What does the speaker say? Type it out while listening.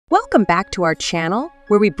Welcome back to our channel,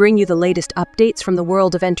 where we bring you the latest updates from the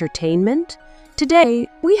world of entertainment. Today,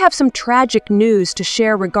 we have some tragic news to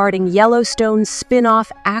share regarding Yellowstone's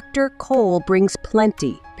spin-off actor Cole brings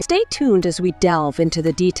plenty. Stay tuned as we delve into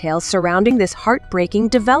the details surrounding this heartbreaking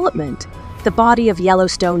development. The body of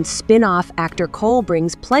Yellowstone's spin-off actor Cole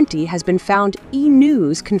brings plenty has been found. E!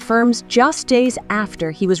 News confirms just days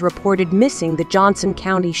after he was reported missing. The Johnson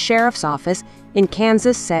County Sheriff's Office in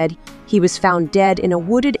Kansas said he was found dead in a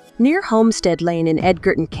wooded near Homestead Lane in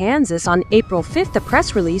Edgerton, Kansas on April 5th. A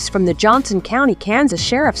press release from the Johnson County, Kansas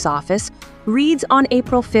Sheriff's Office reads on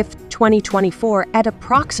April 5th, 2024 at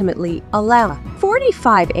approximately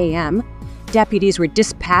 11:45 a.m. Deputies were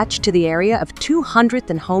dispatched to the area of 200th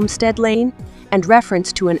and Homestead Lane, and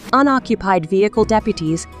reference to an unoccupied vehicle.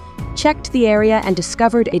 Deputies checked the area and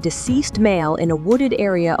discovered a deceased male in a wooded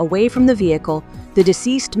area away from the vehicle. The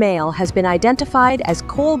deceased male has been identified as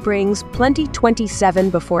Cole brings plenty 27.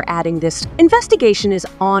 Before adding, this investigation is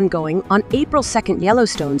ongoing. On April 2nd,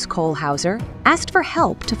 Yellowstone's Cole Hauser asked for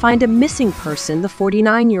help to find a missing person. The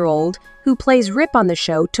 49-year-old who plays Rip on the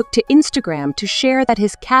show took to Instagram to share that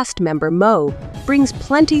his cast member Mo brings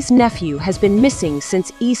plenty's nephew has been missing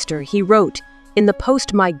since Easter. He wrote in the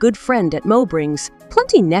post, "My good friend at Mo brings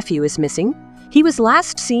plenty nephew is missing. He was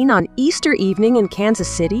last seen on Easter evening in Kansas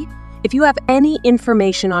City. If you have any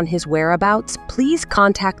information on his whereabouts, please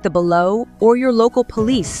contact the below or your local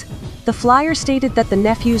police." The flyer stated that the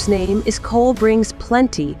nephew's name is Cole brings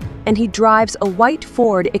plenty, and he drives a white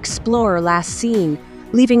Ford Explorer last seen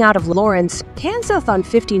leaving out of Lawrence, Kansas on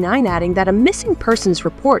 59, adding that a missing persons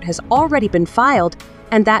report has already been filed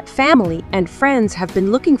and that family and friends have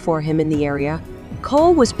been looking for him in the area.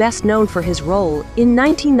 Cole was best known for his role in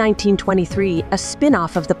 1923, a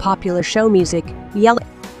spin-off of the popular show music Yellowstone.